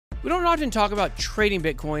We don't often talk about trading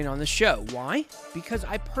Bitcoin on the show. Why? Because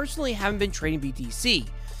I personally haven't been trading BTC.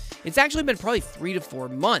 It's actually been probably 3 to 4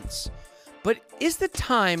 months. But is the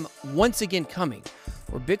time once again coming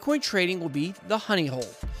where Bitcoin trading will be the honey hole?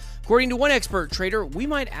 According to one expert trader, we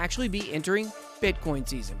might actually be entering Bitcoin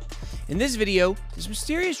season. In this video, this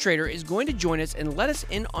mysterious trader is going to join us and let us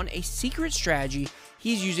in on a secret strategy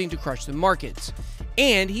he's using to crush the markets.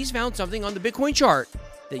 And he's found something on the Bitcoin chart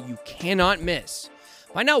that you cannot miss.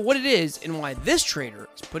 Find out what it is and why this trader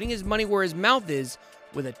is putting his money where his mouth is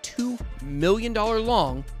with a $2 million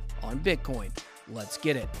long on Bitcoin. Let's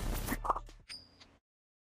get it.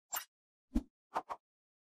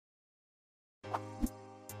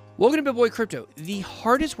 Welcome to BitBoy Crypto, the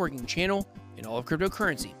hardest working channel in all of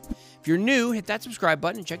cryptocurrency. If you're new, hit that subscribe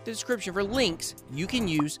button and check the description for links you can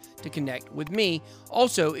use to connect with me.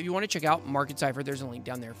 Also, if you want to check out Market Cypher, there's a link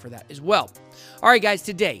down there for that as well. All right, guys,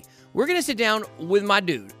 today we're going to sit down with my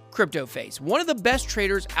dude, CryptoFace, one of the best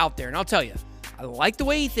traders out there. And I'll tell you, I like the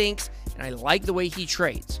way he thinks and I like the way he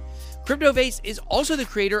trades. CryptoFace is also the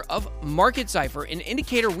creator of Market Cypher, an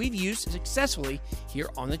indicator we've used successfully here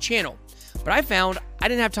on the channel. But I found I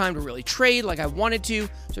didn't have time to really trade like I wanted to,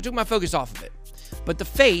 so I took my focus off of it. But the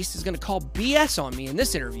face is going to call BS on me in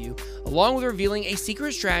this interview, along with revealing a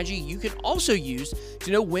secret strategy you can also use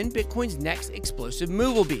to know when Bitcoin's next explosive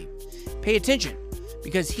move will be. Pay attention,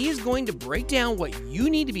 because he is going to break down what you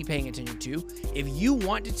need to be paying attention to if you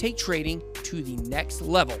want to take trading to the next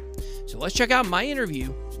level. So let's check out my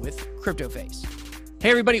interview with CryptoFace. Hey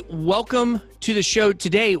everybody, welcome to the show.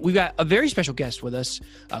 Today we've got a very special guest with us,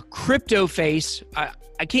 CryptoFace.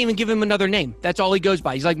 I can't even give him another name. That's all he goes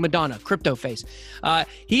by. He's like Madonna, CryptoFace.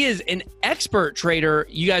 He is an expert trader.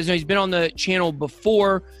 You guys know he's been on the channel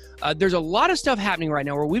before. There's a lot of stuff happening right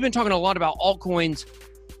now where we've been talking a lot about altcoins,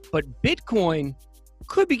 but Bitcoin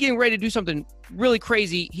could be getting ready to do something really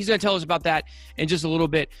crazy. He's going to tell us about that in just a little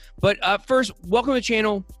bit. But first, welcome to the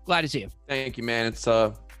channel. Glad to see you. Thank you, man. It's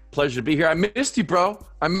pleasure to be here. I missed you, bro.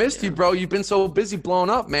 You, bro. You've been so busy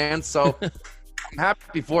blowing up, man. So I'm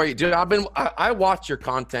happy for you, dude. I watch your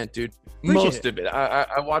content, dude. Most of it.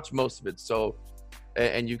 I watch most of it. So,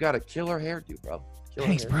 and you got a killer hairdo, bro.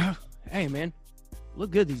 Thanks, bro. Hey, man,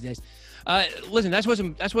 look good these days. Listen, that's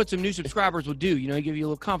what some new subscribers will do. You know, give you a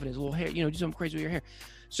little confidence, a little hair. You know, do something crazy with your hair.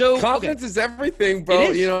 So confidence is everything, bro.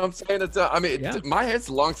 You know what I'm saying? It's my head's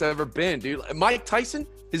the longest I've ever been, dude. Mike Tyson,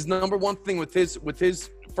 his number one thing with his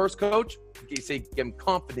first coach, he said, get him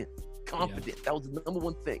confident. Yeah. That was the number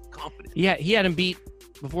one thing, confident. Yeah, he had him beat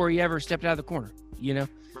before he ever stepped out of the corner, you know?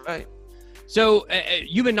 Right. So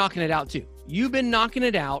you've been knocking it out too. You've been knocking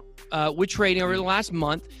it out with trading over the last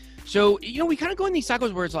month. So, you know, we kind of go in these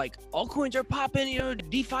cycles where it's like altcoins are popping, you know,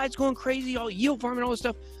 DeFi's going crazy, all yield farming, all this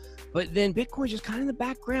stuff. But then Bitcoin's just kind of in the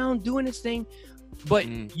background doing its thing. But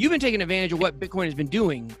you've been taking advantage of what Bitcoin has been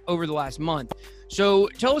doing over the last month. So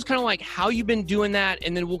tell us kind of like how you've been doing that,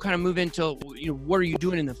 and then we'll kind of move into, you know, what are you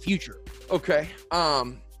doing in the future? Okay.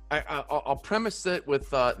 I'll premise it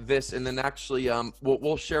with this, and then actually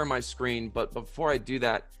we'll share my screen. But before I do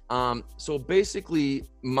that, so basically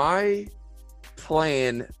my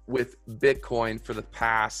plan with Bitcoin for the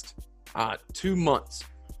past 2 months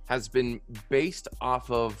has been based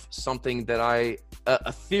off of something that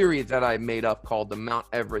a theory that I made up called the Mount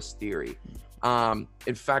Everest theory.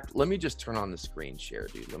 In fact, let me just turn on the screen share,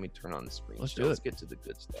 dude. Let me turn on the screen share. Let's get to the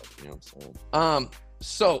good stuff. You know what I'm saying?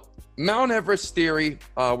 So Mount Everest theory,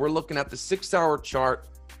 we're looking at the 6-hour chart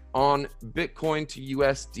on Bitcoin to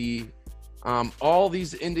USD. All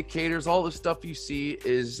these indicators, all the stuff you see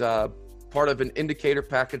is part of an indicator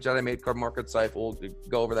package that I made called Market Cypher. We'll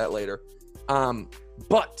go over that later.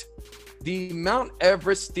 But the Mount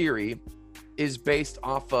Everest theory is based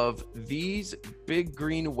off of these big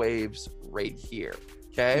green waves right here.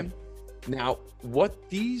 Okay. Now, what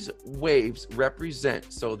these waves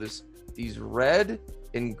represent, so these red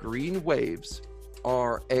and green waves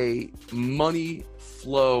are a money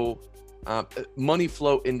flow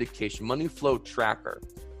indication, money flow tracker.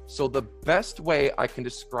 So the best way I can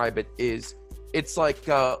describe it is it's like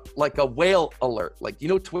a whale alert, like, you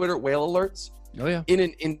know, Twitter whale alerts. Oh yeah. In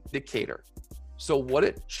an indicator. So what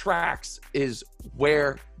it tracks is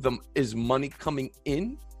where is money coming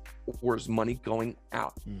in or is money going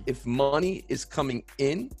out. If money is coming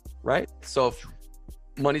in, right? So if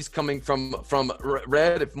money's coming from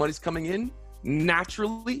red, if money's coming in,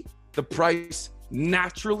 naturally the price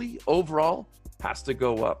overall has to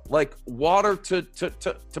go up, like water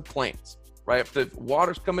to plants, right? If the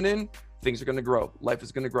water's coming in, things are going to grow, life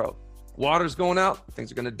is going to grow. Water's going out,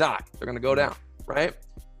 things are going to die, they're going to go down, right?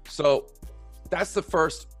 So that's the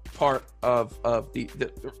first part of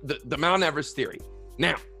the Mount Everest theory.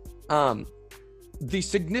 Now, The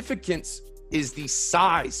significance is the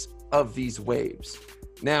size of these waves.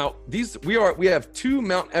 Now, we have 2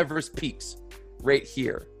 Mount Everest peaks right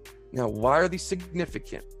here. Now, why are these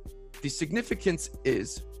significant? The significance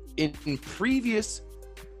is in previous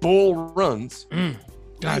bull runs, we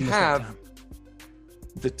have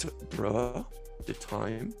the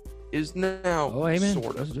time is now. Oh, amen.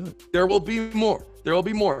 Sort of. Let's do it. There will be more. There will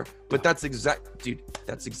be more. But that's exactly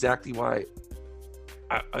why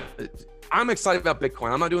I'm excited about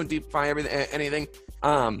Bitcoin. I'm not doing DeFi anything.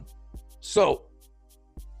 So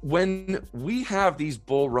when we have these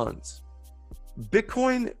bull runs,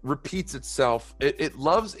 Bitcoin repeats itself. It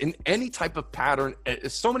loves in any type of pattern.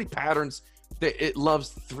 So many patterns that it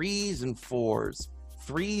loves 3s and 4s,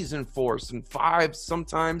 3s and 4s, and 5s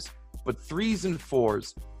sometimes, but 3s and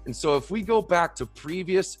 4s. And so if we go back to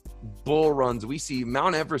previous bull runs, we see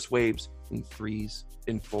Mount Everest waves in 3s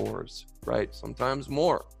and 4s, right? Sometimes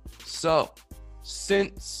more. So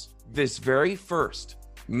since this very first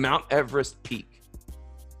Mount Everest peak,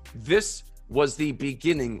 this was the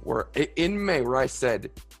beginning where in May, where I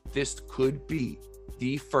said this could be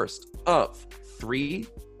the first of 3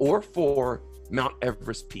 or 4 Mount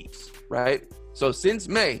Everest peaks, right? So since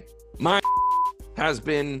May, my has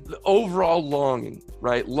been the overall longing,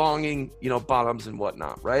 right? Longing, bottoms and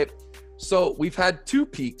whatnot, right? So we've had 2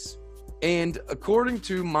 peaks. And according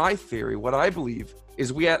to my theory, what I believe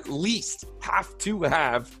is we at least have to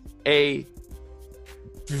have a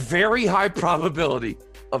very high probability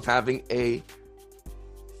of having a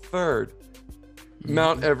 3rd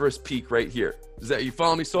Mount Everest peak right here. Is that, you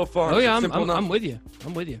follow me so far? Oh yeah, I'm with you.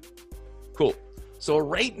 I'm with you. Cool. So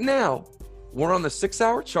right now, we're on the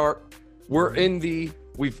 6-hour chart.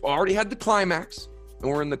 We've already had the climax, and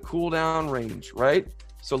we're in the cool down range, right?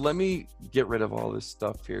 So let me get rid of all this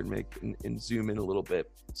stuff here and zoom in a little bit.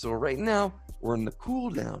 So right now, we're in the cool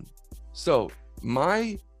down. So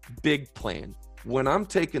my big plan, when I'm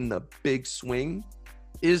taking the big swing,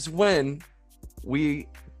 is when we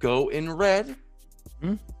go in red,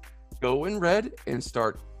 and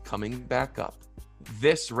start coming back up.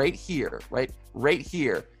 This right here, right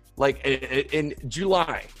here, like in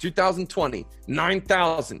July 2020,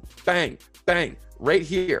 9,000, bang, bang, right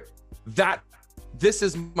here. This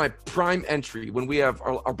is my prime entry when we have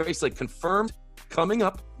are basically confirmed coming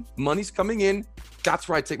up, money's coming in. That's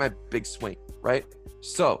where I take my big swing, right?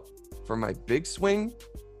 So for my big swing,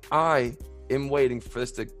 I am waiting for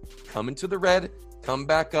this to come into the red, come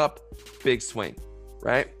back up, big swing,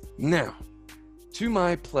 right? Now, to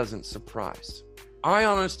my pleasant surprise, I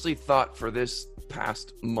honestly thought for this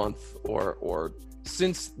past month or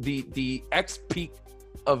since the X peak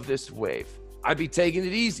of this wave, I'd be taking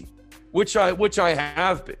it easy, which I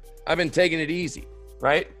have been. I've been taking it easy,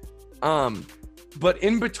 right? But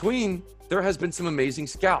in between, there has been some amazing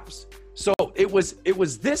scalps. So it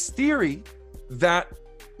was this theory that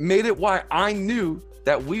made it why I knew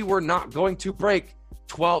that we were not going to break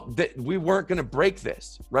 12, that we weren't going to break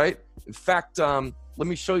this, right? In fact, let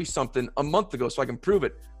me show you something a month ago so I can prove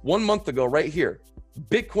it. 1 month ago, right here,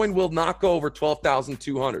 Bitcoin will not go over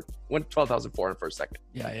 12,200. Went 12,400 for a second.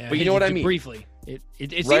 Yeah. But you know what I mean? Briefly. It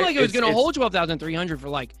seemed like it was going to hold 12,300 for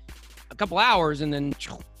like a couple hours and then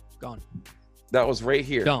gone. That was right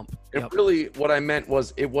here. Dump. And really what I meant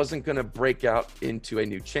was it wasn't going to break out into a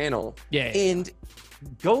new channel. Yeah. And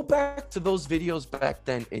go back to those videos back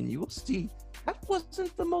then and you will see that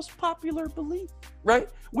wasn't the most popular belief, right?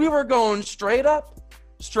 We were going straight up.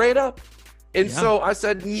 And so I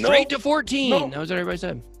said, no. Straight to 14. No. That was what everybody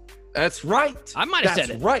said. That's right. I might have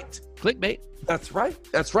said it. That's right. Clickbait. That's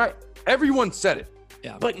right. Everyone said it.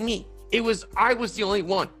 Yeah. But me. I was the only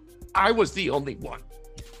one.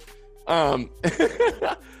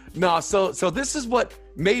 No, so this is what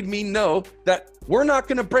made me know that we're not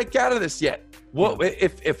going to break out of this yet. Well,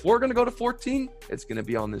 if we're going to go to 14, it's going to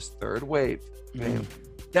be on this 3rd wave. Bam.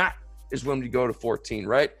 That is when we go to 14,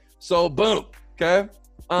 right? So boom. Okay.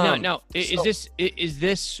 No. Is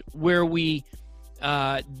this where we?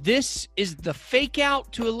 This is the fake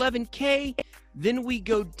out to 11K. Then we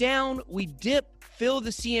go down. We dip, fill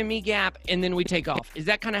the CME gap, and then we take off. Is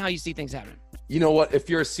that kind of how you see things happening? You know what? If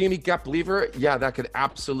you're a CME gap believer, yeah, that could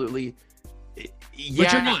absolutely. Yeah,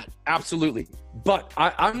 but you're not. Absolutely. But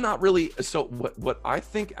I'm not really. So what I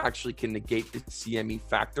think actually can negate the CME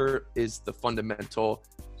factor is the fundamental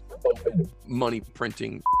money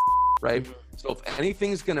printing, right? So if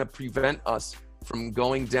anything's going to prevent us from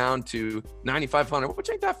going down to 9,500, which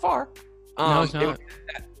ain't that far. No, it's not.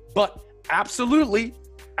 But absolutely.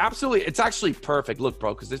 It's actually perfect. Look,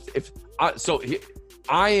 bro, because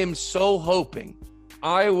I am so hoping,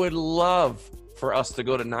 I would love for us to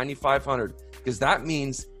go to 9,500 because that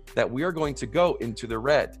means that we are going to go into the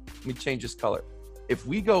red. Let me change this color. If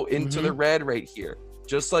we go into the red right here,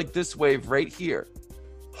 just like this wave right here,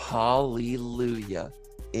 hallelujah.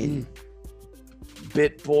 In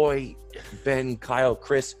BitBoy, Ben, Kyle,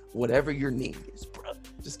 Chris, whatever your name is, bro.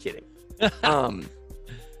 Just kidding.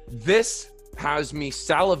 This has me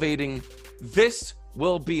salivating. This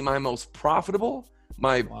will be my most profitable,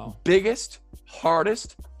 my biggest,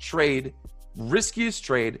 hardest trade, riskiest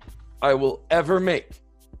trade I will ever make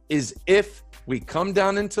is if we come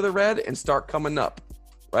down into the red and start coming up,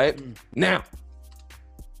 right? Now,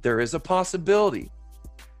 there is a possibility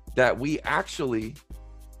that we actually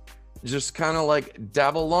just kind of like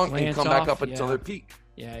dabble along and come back up until their peak.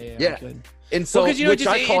 Yeah. And so, because, you know, which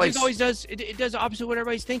I call it always does. It does opposite what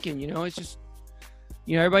everybody's thinking. You know, it's just,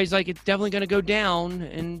 you know, everybody's like, it's definitely going to go down,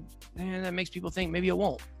 and that makes people think maybe it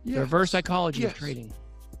won't. The reverse psychology of trading.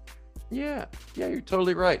 Yeah, you're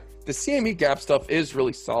totally right. The CME gap stuff is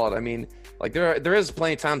really solid. I mean, like there is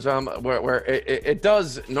plenty of times where it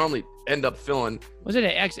does normally end up filling.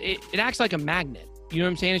 It acts like a magnet. You know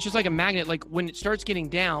what I'm saying? It's just like a magnet. Like when it starts getting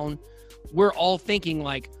down, we're all thinking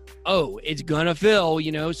like, oh, it's gonna fill,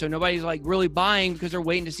 you know, so nobody's like really buying because they're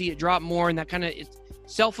waiting to see it drop more, and that kind of, it's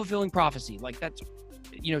self-fulfilling prophecy. Like that's,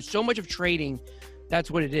 you know, so much of trading,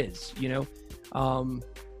 that's what it is, you know.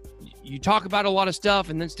 You talk about a lot of stuff,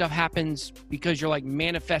 and then stuff happens because you're like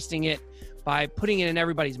manifesting it by putting it in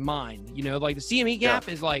everybody's mind, you know. Like the CME gap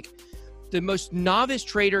is like, the most novice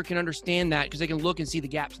trader can understand that because they can look and see the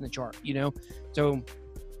gaps in the chart, you know. So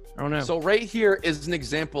I don't know. So right here is an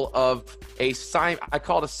example of I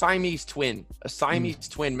call it a Siamese twin,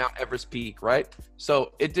 twin Mount Everest peak, right?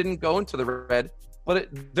 So it didn't go into the red, but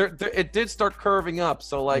it did start curving up.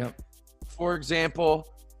 So like, for example,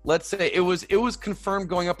 let's say it was confirmed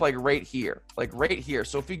going up like right here.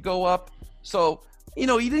 So if you go up, so, you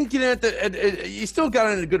know, you didn't get in you still got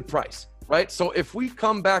it at a good price, right? So if we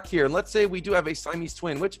come back here, and let's say we do have a Siamese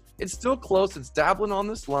twin, which it's still close, it's dabbling on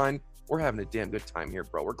this line. We're having a damn good time here,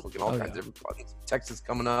 bro. We're clicking all kinds of different buttons. Texas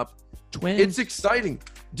coming up. Twins. It's exciting,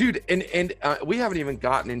 dude. And we haven't even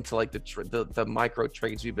gotten into like the micro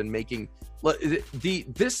trades we've been making.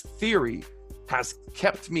 This theory has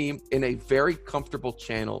kept me in a very comfortable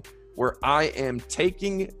channel where I am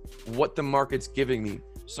taking what the market's giving me.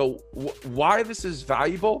 So why this is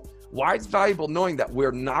valuable? Why it's valuable knowing that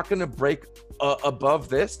we're not going to break above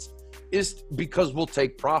this is because we'll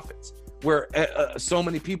take profits. Where so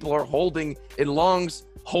many people are holding in longs,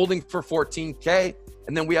 holding for 14K,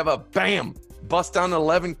 and then we have a bam, bust down to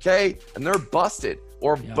 11K, and they're busted.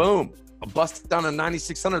 Or boom, a bust down to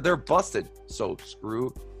 9,600, they're busted. So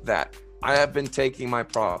screw that. I have been taking my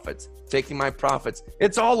profits.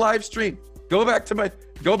 It's all live stream. Go back.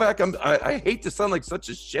 I hate to sound like such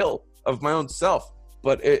a shill of my own self,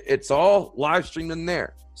 but it's all live streamed in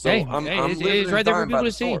there. So it's right there for people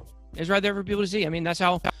to see. It's right there for people to see. I mean, that's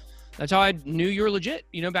how I knew you were legit,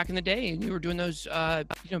 you know, back in the day, and you were doing those,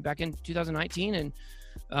 you know, back in 2019, and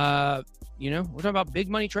you know, we're talking about big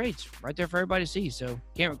money trades right there for everybody to see. So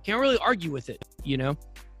can't really argue with it, you know.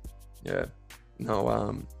 Yeah,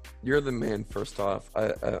 no, you're the man. First off,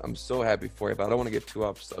 I'm so happy for you, but I don't want to get too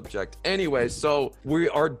off subject. Anyway, so we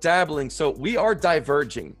are dabbling, so we are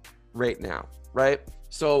diverging right now, right?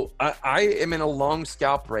 So I am in a long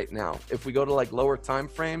scalp right now. If we go to like lower time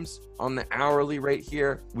frames on the hourly right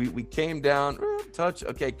here, we came down,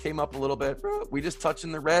 came up a little bit. We just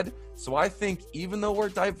touching the red. So I think even though we're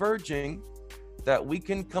diverging, that we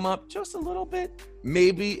can come up just a little bit,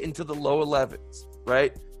 maybe into the low 11s,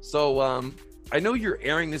 right? So I know you're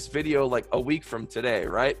airing this video like a week from today,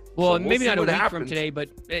 right? Well, so maybe not a week from today, but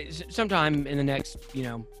sometime in the next, you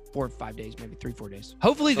know, 4 or 5 days, maybe 3-4 days.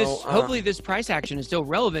 Hopefully this price action is still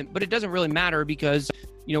relevant, but it doesn't really matter because,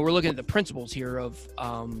 you know, we're looking at the principles here of,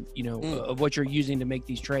 you know, of what you're using to make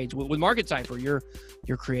these trades with Market Cypher, your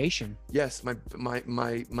creation. Yes, my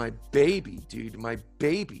baby, dude, my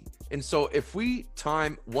baby. And so if we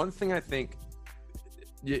time one thing, I think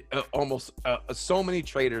almost so many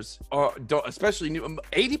traders don't, especially new,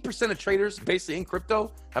 80% of traders basically in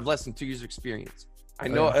crypto have less than 2 years of experience. I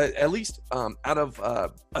know at least out of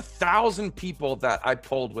 1,000 people that I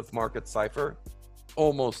polled with Market Cypher,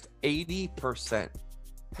 almost 80%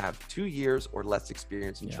 have 2 years or less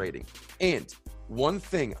experience in trading. And one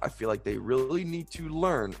thing I feel like they really need to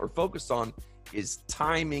learn or focus on is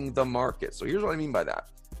timing the market. So here's what I mean by that,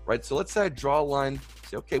 right? So let's say I draw a line,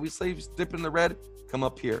 say, okay, we say dip in the red, come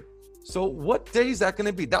up here. So what day is that going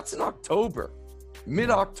to be? That's in October,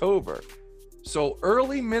 mid-October. So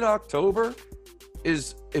early mid-October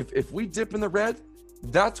is if we dip in the red,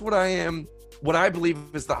 that's what I believe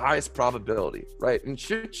is the highest probability, right? And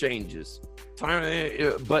shit changes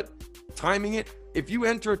but timing it. If you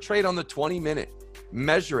enter a trade on the 20-minute,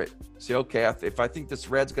 measure it. Say, okay, if I think this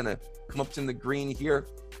red's gonna come up to the green here,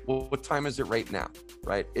 well, what time is it right now?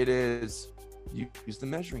 Right? It is. You use the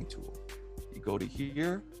measuring tool. You go to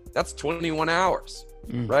here. That's 21 hours,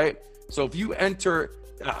 right? So if you enter,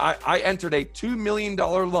 I entered a $2 million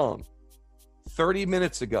long 30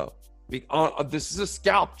 minutes ago. This is a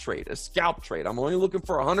scalp trade. I'm only looking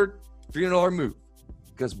for $100, $300 move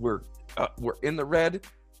because we're in the red,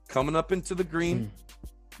 coming up into the green.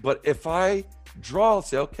 But if I draw, I'll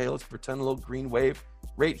say, okay, let's pretend a little green wave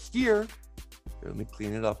right here. Let me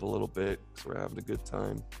clean it up a little bit because we're having a good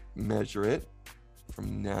time. Measure it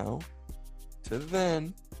from now to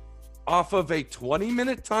then off of a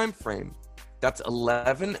 20-minute time frame. That's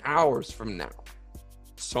 11 hours from now.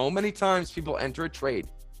 So many times people enter a trade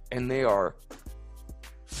and they are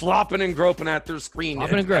flopping and groping at their screen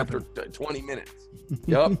after 20 minutes.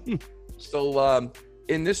 Yep. So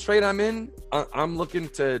in this trade I'm in, I'm looking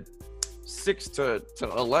to 6 to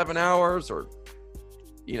 11 hours, or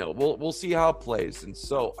we'll see how it plays. And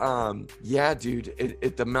so yeah, dude,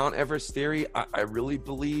 the Mount Everest theory, I really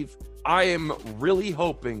believe, I am really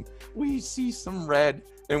hoping we see some red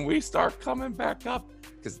and we start coming back up,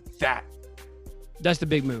 because that's the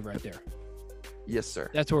big move right there. Yes, sir.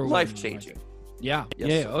 That's where we're life-changing. Right. Yeah. Yes,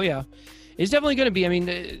 yeah. Sir. Oh, yeah. It's definitely going to be. I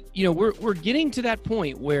mean, we're getting to that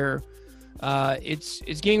point where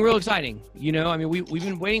it's getting real exciting. I mean, we've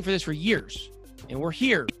been waiting for this for years, and we're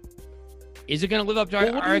here. Is it going to live up to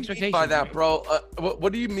our expectations? By that, bro?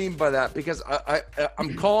 What do you mean by that? Because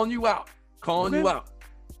I'm calling you out. You out.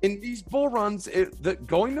 In these bull runs,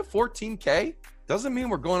 going to 14K doesn't mean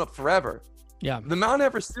we're going up forever. Yeah. The Mount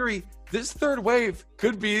Everest theory, this third wave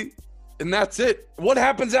could be, and that's it. What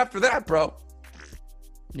happens after that, bro?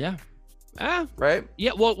 Yeah. Right?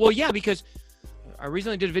 Yeah. Well, yeah, because I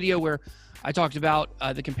recently did a video where I talked about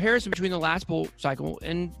the comparison between the last bull cycle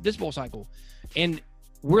and this bull cycle. And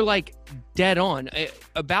we're like dead on.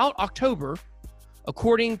 About October,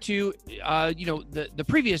 according to, the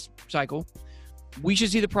previous cycle, we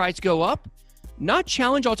should see the price go up, not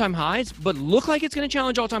challenge all-time highs, but look like it's going to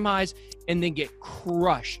challenge all-time highs and then get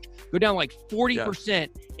crushed. Go down like 40%,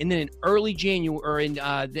 and then in early January, or in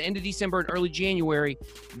the end of December and early January,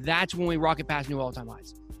 that's when we rocket past new all-time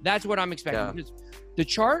highs. That's what I'm expecting. Yeah. Because the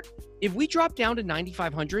chart, if we drop down to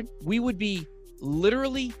 9,500, we would be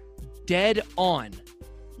literally dead on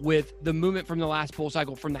with the movement from the last bull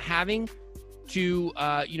cycle, from the halving to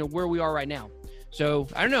where we are right now. So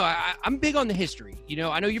I don't know. I'm big on the history.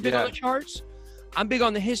 I know you're big on the charts. I'm big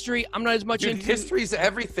on the history. I'm not as much into history's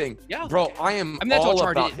everything. Yeah, bro. I mean, that's all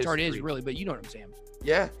chart is really, but you know what I'm saying.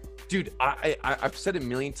 Yeah, dude. I've said it a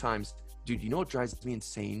million times, dude. You know what drives me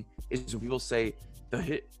insane is when people say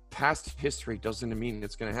past history doesn't mean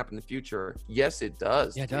it's going to happen in the future. Yes, it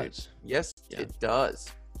does. Yeah, it does. Yes, it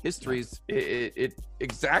does. History's it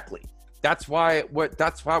exactly. That's why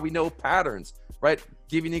we know patterns, right?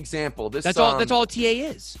 Give you an example. That's all TA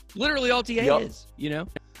is. Literally all TA is.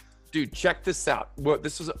 Dude, check this out.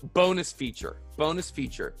 This was a bonus feature.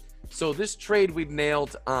 So this trade we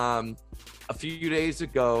nailed a few days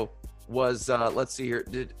ago was let's see here,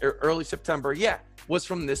 early September. Yeah, was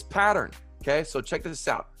from this pattern. Okay, so check this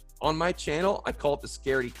out. On my channel, I call it the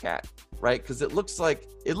scaredy cat, right? Because it looked like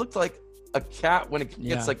a cat when it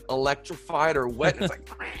gets like electrified or wet. It's like,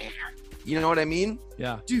 you know what I mean?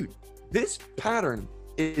 Yeah. Dude, this pattern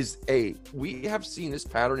is we have seen this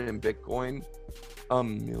pattern in Bitcoin a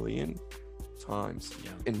million times.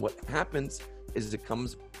 Yeah. And what happens is it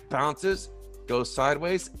bounces, goes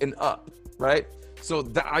sideways and up, right? So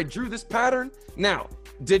I drew this pattern. Now,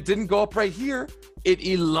 didn't go up right here. It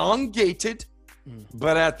elongated,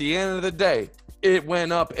 but at the end of the day, it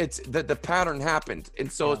went up. It's the pattern happened. And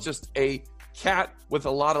so it's just a cat with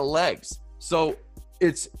a lot of legs. So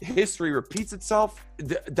its history repeats itself.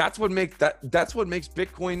 That's what makes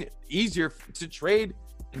Bitcoin easier to trade,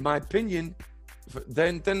 in my opinion,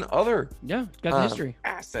 than other it's got the history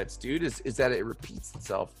assets, dude. Is that it repeats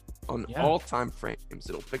itself on all time frames.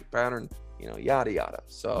 It'll pick a pattern, yada yada.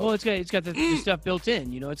 So it's got the stuff built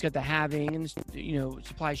in. It's got the halving and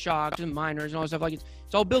supply shocks and miners and all that stuff. Like it's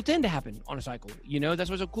all built in to happen on a cycle. That's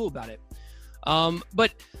what's so cool about it.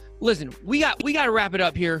 But listen, we got to wrap it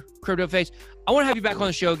up here, Crypto Face. I want to have you back on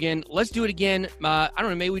the show again. Let's do it again. I don't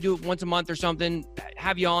know, maybe we do it once a month or something.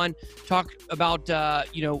 Have you on, talk about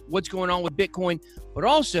what's going on with Bitcoin, but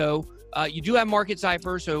also you do have Market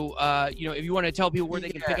Cypher. So if you want to tell people where they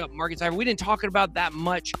can pick up Market Cypher, we didn't talk about that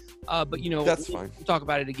much, but that's fine. We'll talk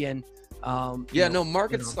about it again.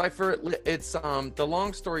 Market Cypher. It's the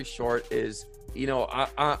long story short is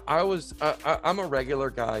I'm a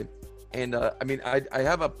regular guy And I mean, I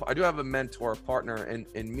do have a mentor, a partner,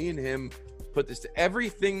 and me and him put this to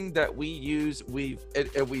everything that we use. We've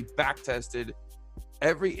back tested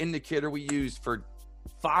every indicator we used for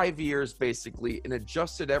 5 years basically, and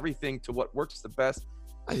adjusted everything to what works the best.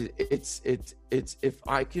 It's if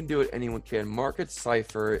I can do it, anyone can. Market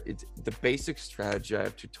Cipher, it's the basic strategy. I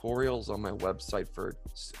have tutorials on my website for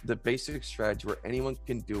the basic strategy where anyone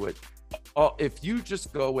can do it. If you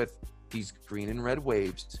just go with these green and red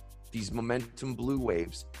waves, these momentum blue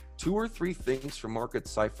waves, 2 or 3 things from Market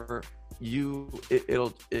Cipher,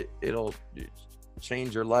 it'll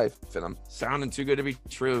change your life. And I'm sounding too good to be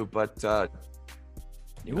true, but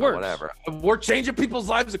it works. Whatever. We're changing people's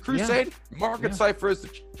lives. A crusade. Yeah. Market Cipher is the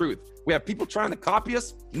truth. We have people trying to copy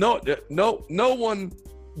us. No one.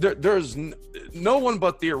 There's no one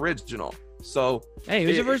but the original. So hey,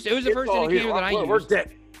 it was the first indicator that I used. We're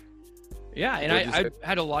dead. Yeah, and I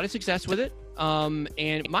had a lot of success with it.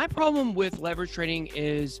 And my problem with leverage trading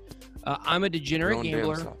is I'm a degenerate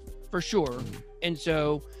gambler for sure. And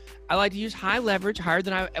so I like to use high leverage, higher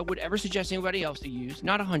than I would ever suggest anybody else to use.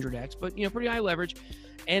 Not 100x, but pretty high leverage.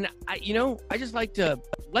 And I just like to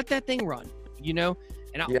let that thing run, and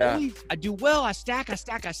I do well. I stack, and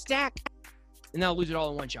then I'll lose it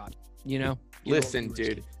all in one shot. Listen,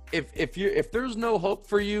 dude, if there's no hope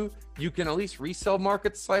for you, you can at least resell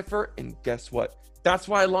Market Cipher. And guess what? That's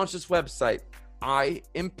why I launched this website. I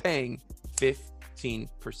am paying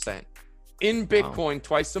 15% in Bitcoin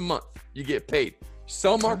twice a month. You get paid.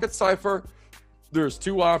 Sell Market Cipher. There's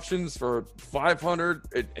 2 options for 500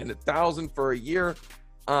 and 1,000 for a year.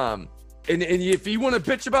 And if you want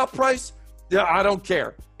to bitch about price, yeah, I don't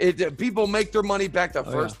care. People make their money back the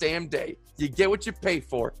first damn day. You get what you pay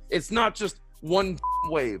for. It's not just one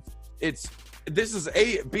wave.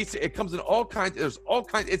 It comes in all kinds. There's all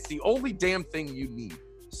kinds. It's the only damn thing you need.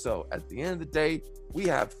 So at the end of the day, we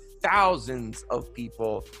have thousands of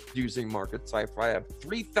people using Market Cipher. I have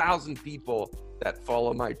 3,000 people that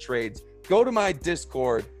follow my trades. Go to my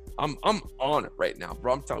Discord. I'm on it right now,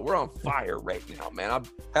 bro. I'm telling you, we're on fire right now, man.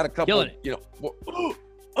 I've had a couple,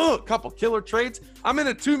 couple killer trades. I'm in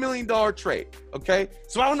a $2 million trade. Okay,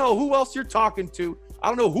 so I don't know who else you're talking to. I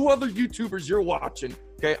don't know who other YouTubers you're watching.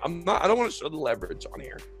 Okay, I don't want to show the leverage on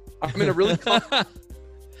here. I'm in a really.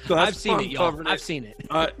 So I've seen it, y'all. I've seen it.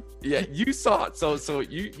 Yeah, you saw it. So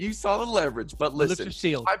you saw the leverage. But listen,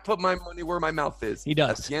 I put my money where my mouth is. He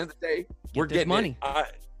does. At the end of the day, we're getting money.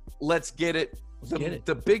 Let's get it.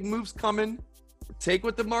 The big moves coming. Take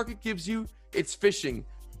what the market gives you. It's fishing.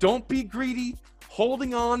 Don't be greedy.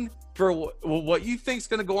 Holding on for what you think is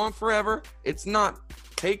going to go on forever. It's not.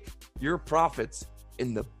 Take your profits,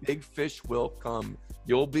 and the big fish will come.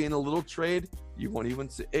 You'll be in a little trade. You won't even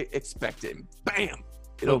expect it. And bam,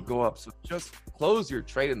 it'll go up. So just close your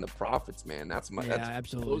trade in the profits, man. That's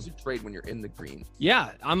absolutely. Close your trade when you're in the green.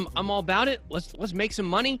 Yeah, I'm all about it. Let's make some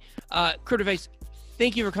money. CryptoFace,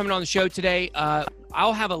 thank you for coming on the show today.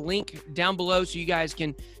 I'll have a link down below so you guys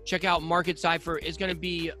can check out Market Cipher. It's going to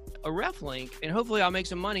be a ref link, and hopefully I'll make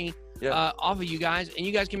some money off of you guys, and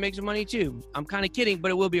you guys can make some money too. I'm kind of kidding, but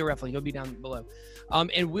it will be a ref link. It'll be down below.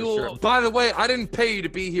 And we will. Sure. By the way, I didn't pay you to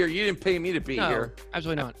be here. You didn't pay me to be here.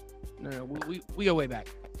 Absolutely not. No. We go way back.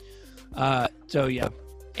 So yeah.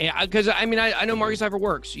 Because I mean, I know Market Cipher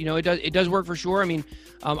works. It does work for sure. I mean,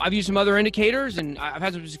 I've used some other indicators, and I've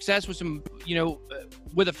had some success with some,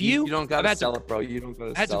 with a few. You don't got to sell it, bro. You don't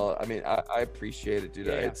got to sell it. I mean, I appreciate it, dude.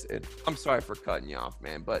 Yeah. I'm sorry for cutting you off,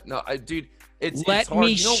 man, but no, dude, it's let hard.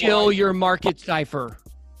 me shill your Market Cipher.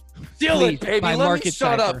 Steal it, baby. Let me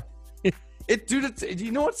shut up. Dude,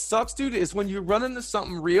 you know what sucks, dude, is when you run into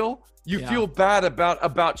something real, you feel bad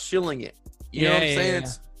about shilling it. You know what I'm saying?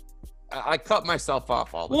 I cut myself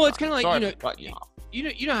off all the time. Well, it's kind of like, cutting you off.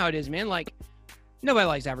 You know how it is, man. Like, nobody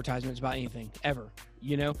likes advertisements about anything ever,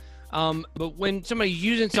 but when somebody's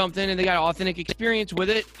using something and they got an authentic experience with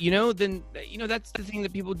it, then that's the thing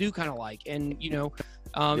that people do kind of like. And you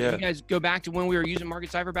guys go back to when we were using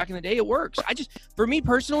Market Cipher back in the day, it works. For me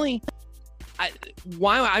personally,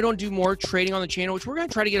 why I don't do more trading on the channel, which we're going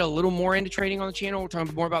to try to get a little more into trading on the channel. We're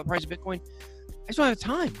talking more about the price of Bitcoin. I just don't have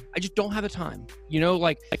time. I just don't have the time.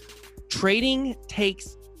 Like trading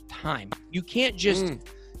takes time. You can't just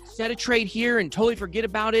set a trade here and totally forget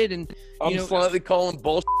about it. And I'm slightly calling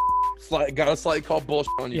bullshit. Gotta slightly call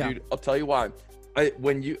bullshit on you, dude. I'll tell you why.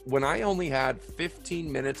 When I only had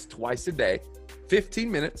 15 minutes twice a day,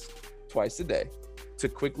 15 minutes twice a day to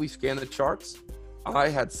quickly scan the charts, I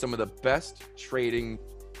had some of the best trading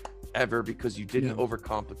ever because you didn't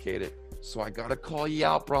overcomplicate it. So I gotta call you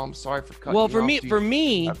out, bro. I'm sorry for cutting you off.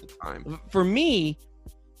 For me,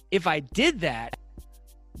 if I did that,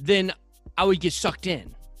 then I would get sucked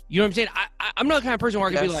in. You know what I'm saying? I'm not the kind of person where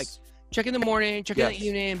I can be like, Yes. check in the morning, check in the Yes.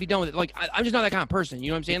 evening, and be done with it. Like, I'm just not that kind of person. You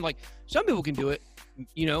know what I'm saying? Like, some people can do it,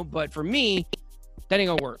 you know, but for me, that ain't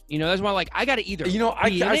gonna work. You know, that's why, like, I got to either. You know, I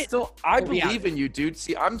be in it still or be out believe of it. in you, dude.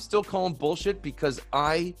 See, I'm still calling bullshit because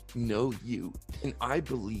I know you and I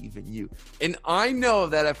believe in you, and I know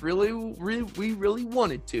that if we really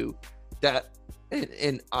wanted to, that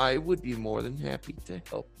and I would be more than happy to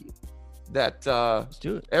help you. That Let's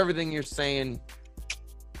do it. everything you're saying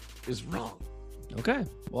is wrong. Okay.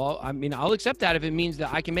 Well, I mean, I'll accept that if it means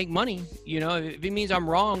that I can make money. You know, if it means I'm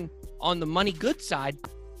wrong on the money good side,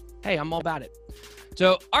 hey, I'm all about it.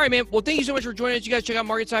 So, all right, man. Well, thank you so much for joining us. You guys check out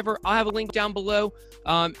Market Cypher. I'll have a link down below.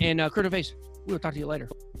 And Crypto Face, we'll talk to you later.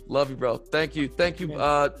 Love you, bro. Thank you,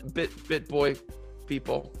 Bit Boy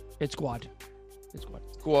people. It's squad. It's squad.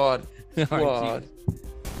 Squad. All right, see you.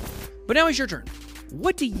 But now it's your turn.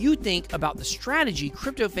 What do you think about the strategy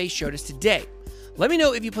Crypto Face showed us today? Let me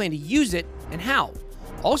know if you plan to use it and how.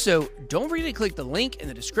 Also, don't forget to click the link in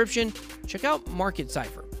the description. Check out Market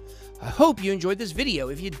Cypher. I hope you enjoyed this video.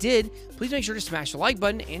 If you did, please make sure to smash the like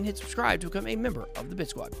button and hit subscribe to become a member of the Bit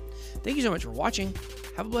Squad. Thank you so much for watching.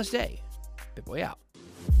 Have a blessed day. BitBoy out.